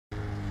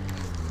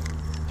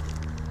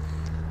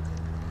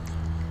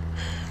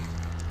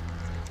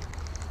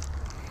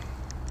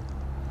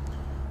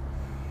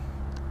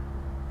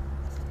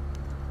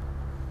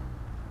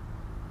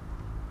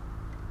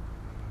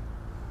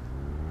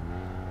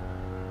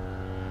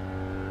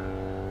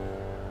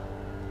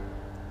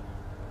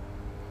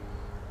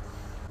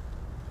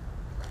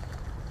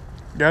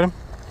Got him?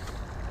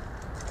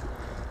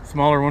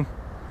 Smaller one.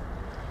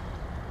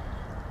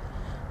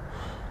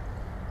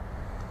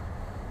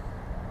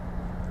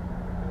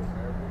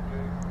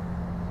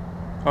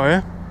 Oh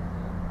yeah?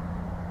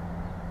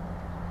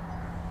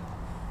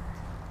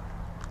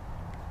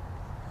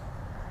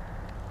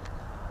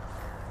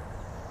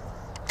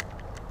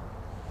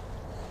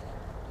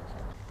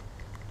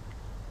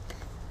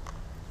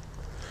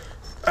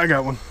 I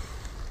got one.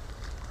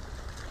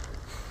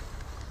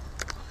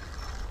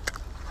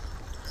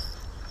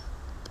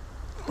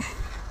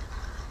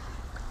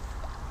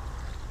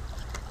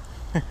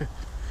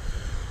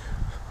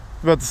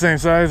 About the same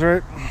size,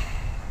 right?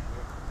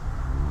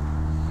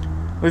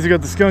 At least you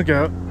got the skunk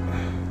out.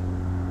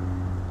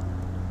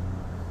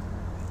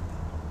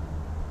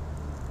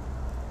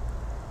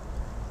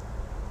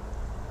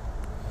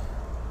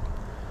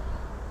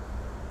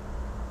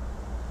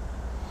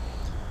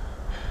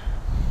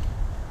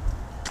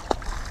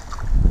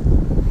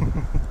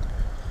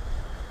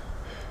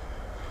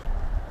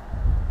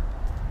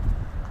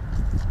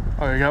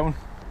 Oh, you got one?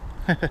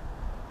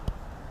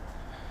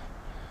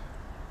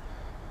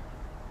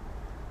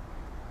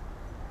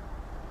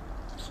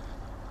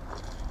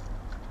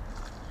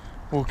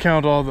 We'll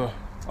count all the...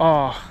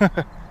 Oh,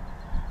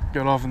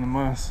 got off in the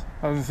moss.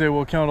 I was gonna say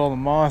we'll count all the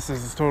moss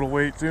as its total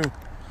weight too.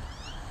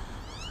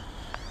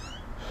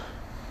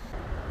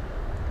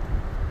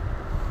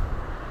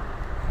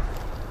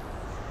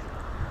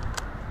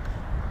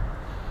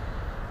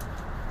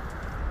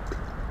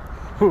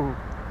 Ooh.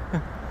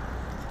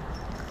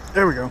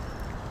 There we go.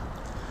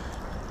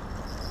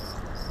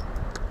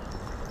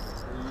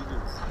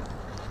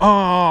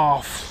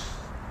 Oh.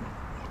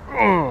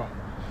 Oh.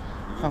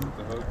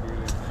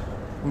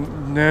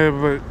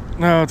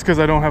 No, it's because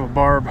I don't have a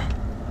barb.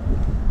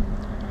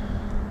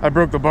 I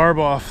broke the barb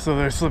off so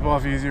they slip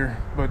off easier.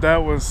 But that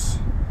was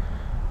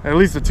at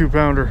least a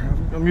 2-pounder.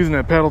 I'm using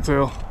that paddle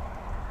tail.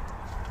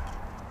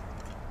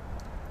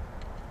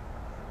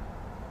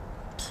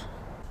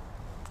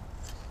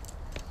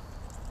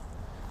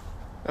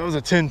 That was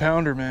a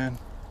 10-pounder, man.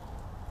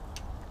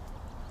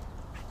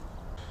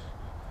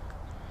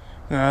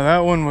 Now that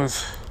one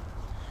was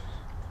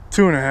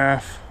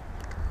 2.5.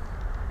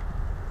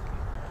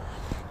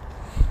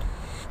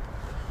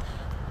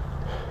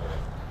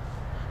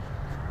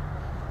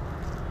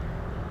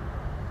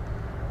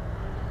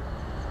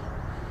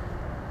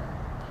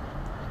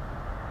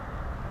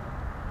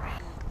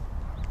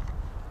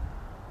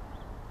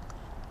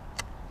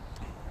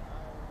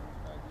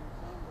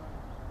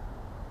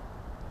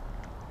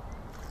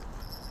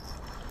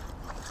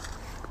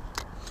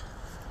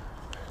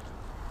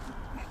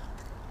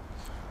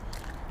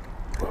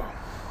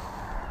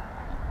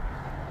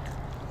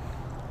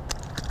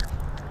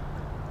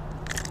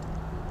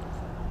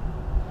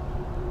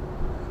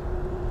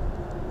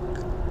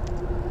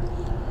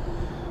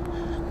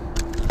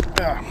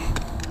 Yeah.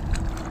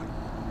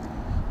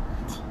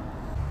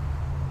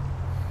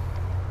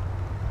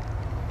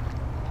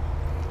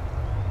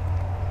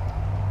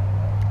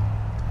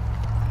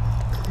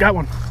 Got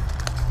one.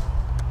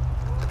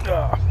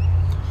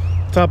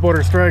 Top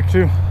water strike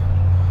too.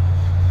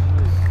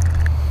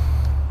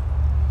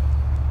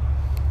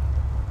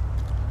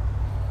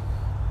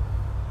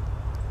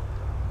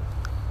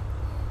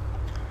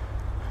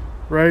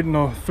 Right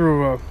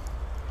through a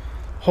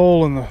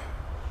hole in the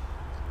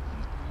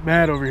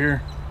mat over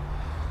here.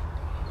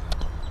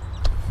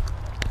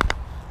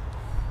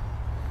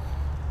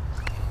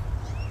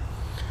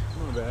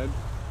 Not bad.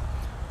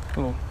 A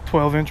little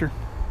 12-incher.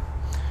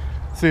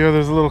 See how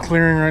there's a little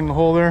clearing right in the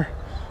hole there?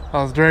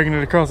 I was dragging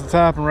it across the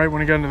top, and right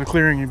when he got into the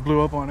clearing, he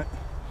blew up on it.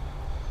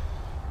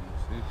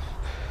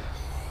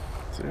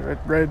 See,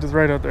 just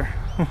right out there.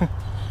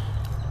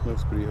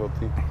 Looks pretty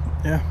healthy.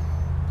 Yeah.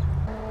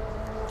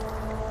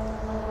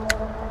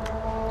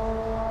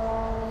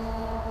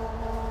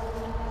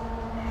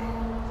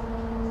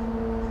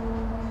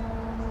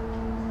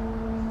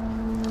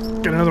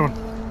 Get another one.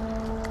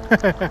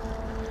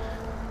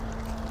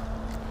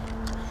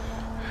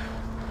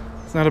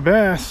 It's not a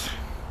bass.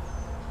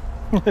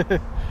 Oh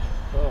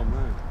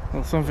man.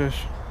 Little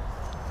sunfish.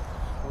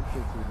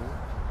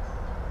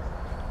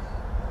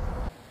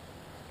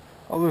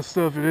 All this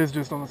stuff, it is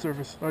just on the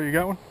surface. Oh, you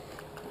got one?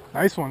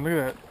 Nice one, look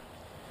at that.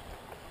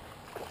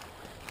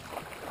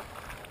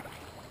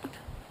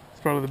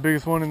 It's probably the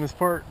biggest one in this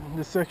part, in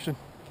this section.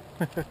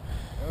 Oh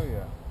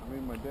yeah, I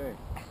made my day.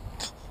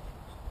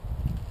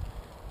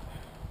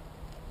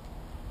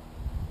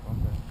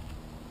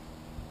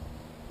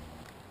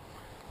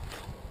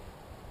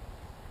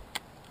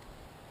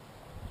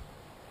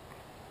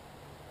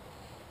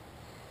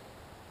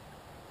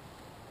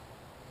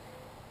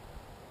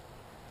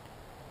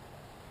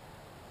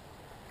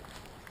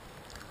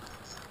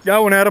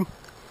 Got one, Adam.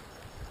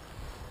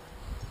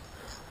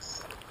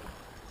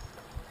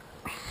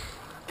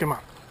 Come on,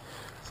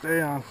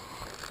 stay on.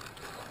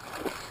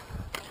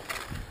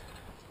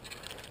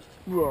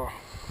 Whoa.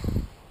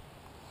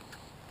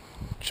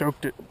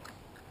 Choked it.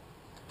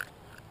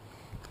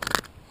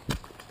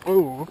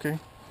 Oh, okay.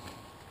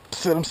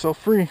 Set himself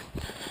free.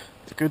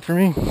 It's good for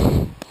me.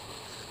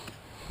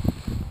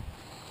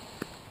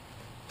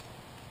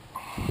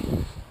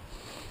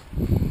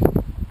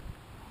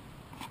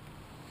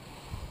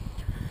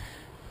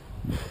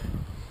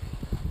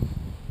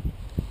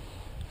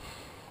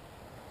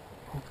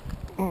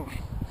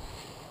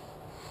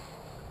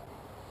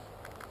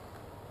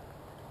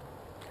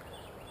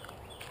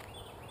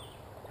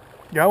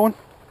 Got one?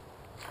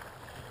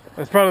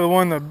 That's probably the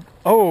one that,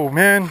 oh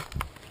man,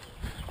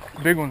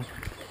 big one.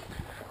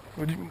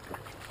 What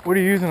are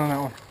you using on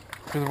that one?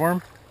 Is it a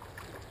worm?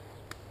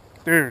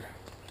 Dude,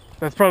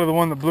 that's probably the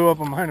one that blew up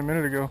on mine a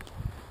minute ago.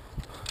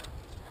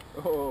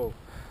 Oh,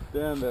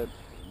 damn, that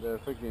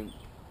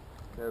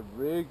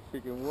rig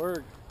freaking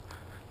worked.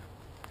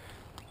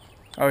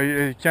 Oh,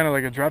 yeah, kind of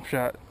like a drop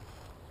shot.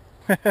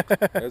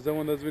 That's the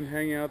one that's been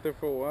hanging out there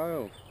for a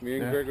while. Me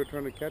and Yeah. Greg were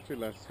trying to catch it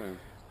last time.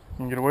 You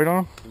can get a weight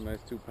on him? A nice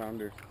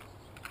 2-pounder.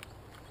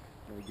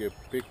 Let me get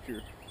a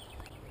picture.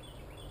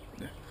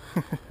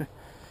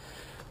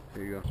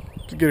 There you go.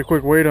 Just get a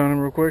quick weight on him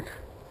real quick.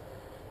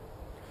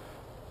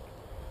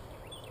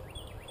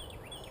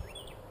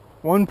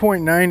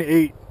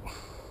 1.98.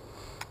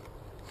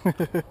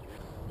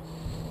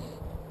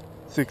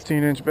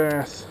 16-inch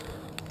bass.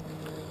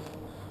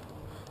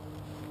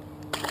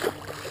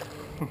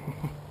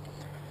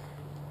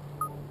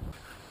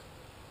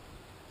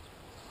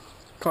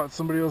 Caught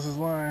somebody else's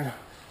line.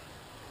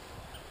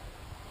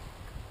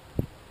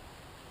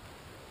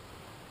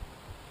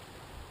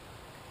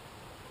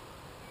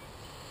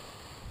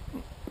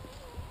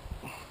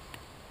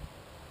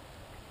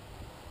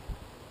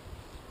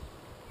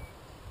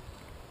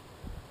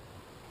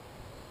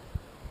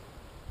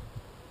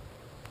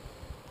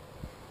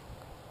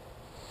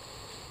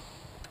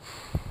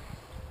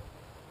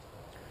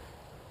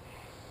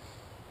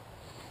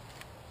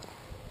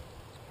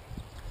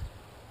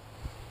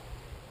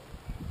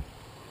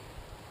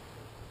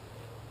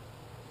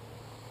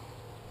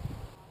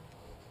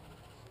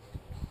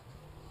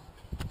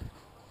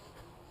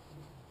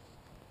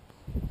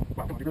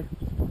 Wow, come on, dude.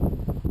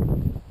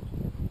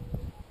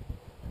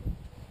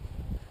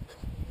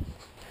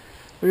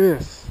 Look at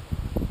this.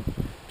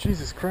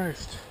 Jesus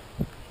Christ.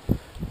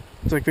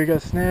 It's like they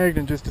got snagged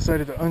and just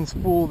decided to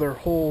unspool their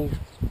whole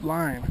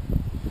line,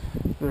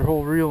 their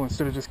whole reel,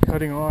 instead of just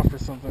cutting off or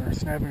something, or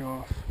snapping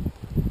off.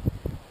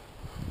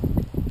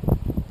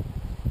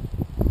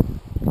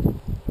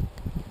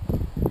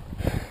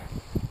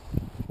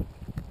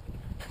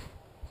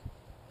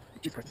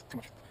 Jesus Christ, too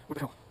much. What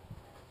the hell?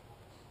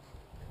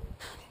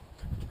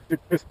 Dude,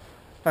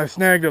 I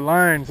snagged a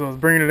line, so I was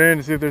bringing it in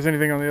to see if there's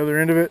anything on the other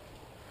end of it.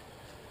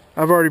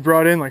 I've already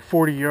brought in like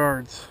 40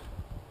 yards.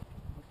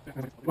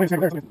 The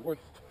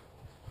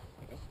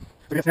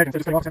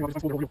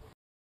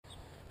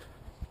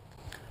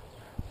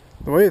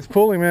way it's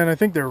pulling, man, I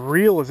think their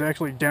reel is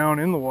actually down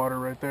in the water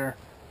right there.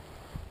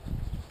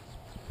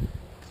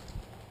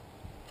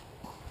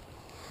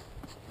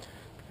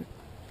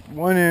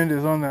 One end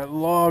is on that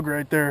log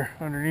right there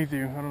underneath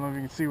you. I don't know if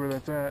you can see where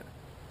that's at.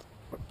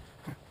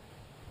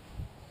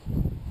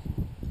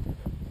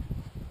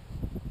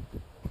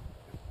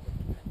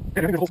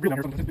 Yeah, I think the whole reel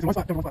down here. It's in one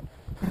spot. It's in one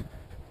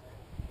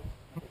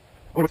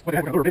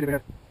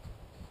spot.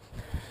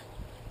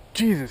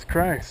 Jesus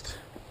Christ.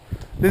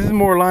 This is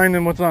more line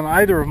than what's on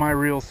either of my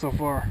reels so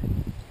far.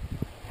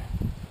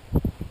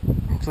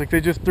 It's like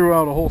they just threw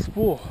out a whole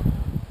spool.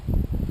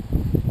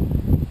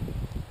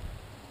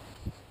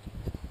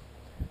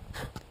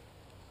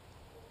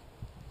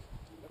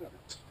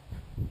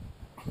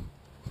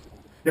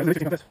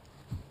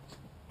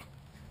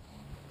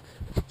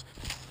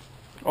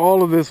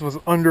 All of this was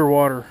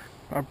underwater.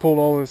 I pulled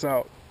all this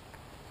out.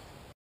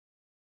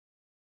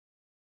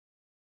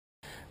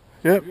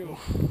 Yep.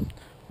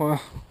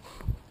 Well,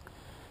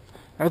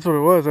 that's what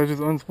it was. I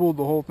just unspooled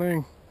the whole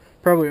thing.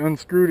 Probably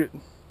unscrewed it.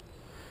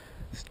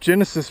 It's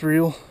Genesis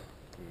reel.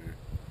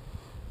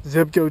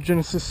 Zebco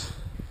Genesis.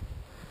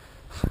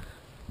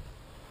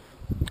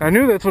 I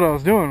knew that's what I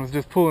was doing, was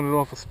just pulling it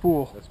off a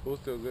spool. That spool's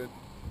still good.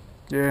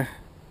 Yeah.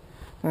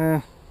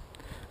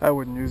 I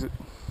wouldn't use it.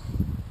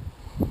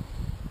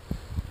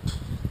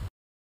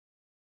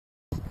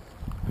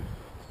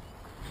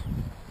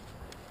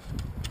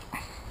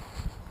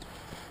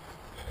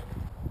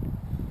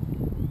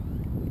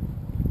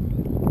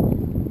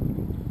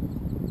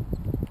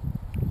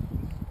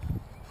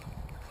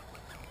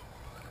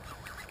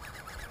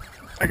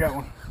 I got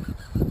one.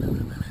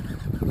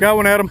 Got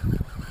one, Adam.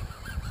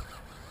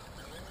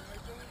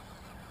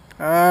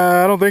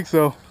 I don't think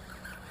so.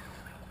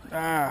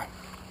 Ah.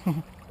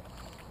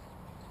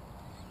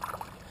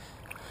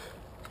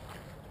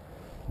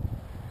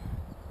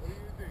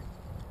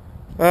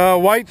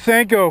 White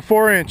Senko,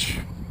 4-inch.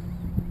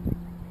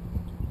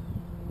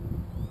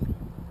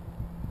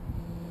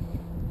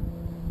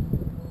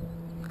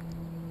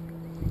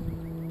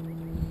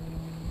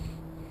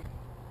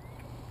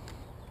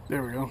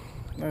 There we go.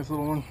 Nice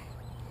little one.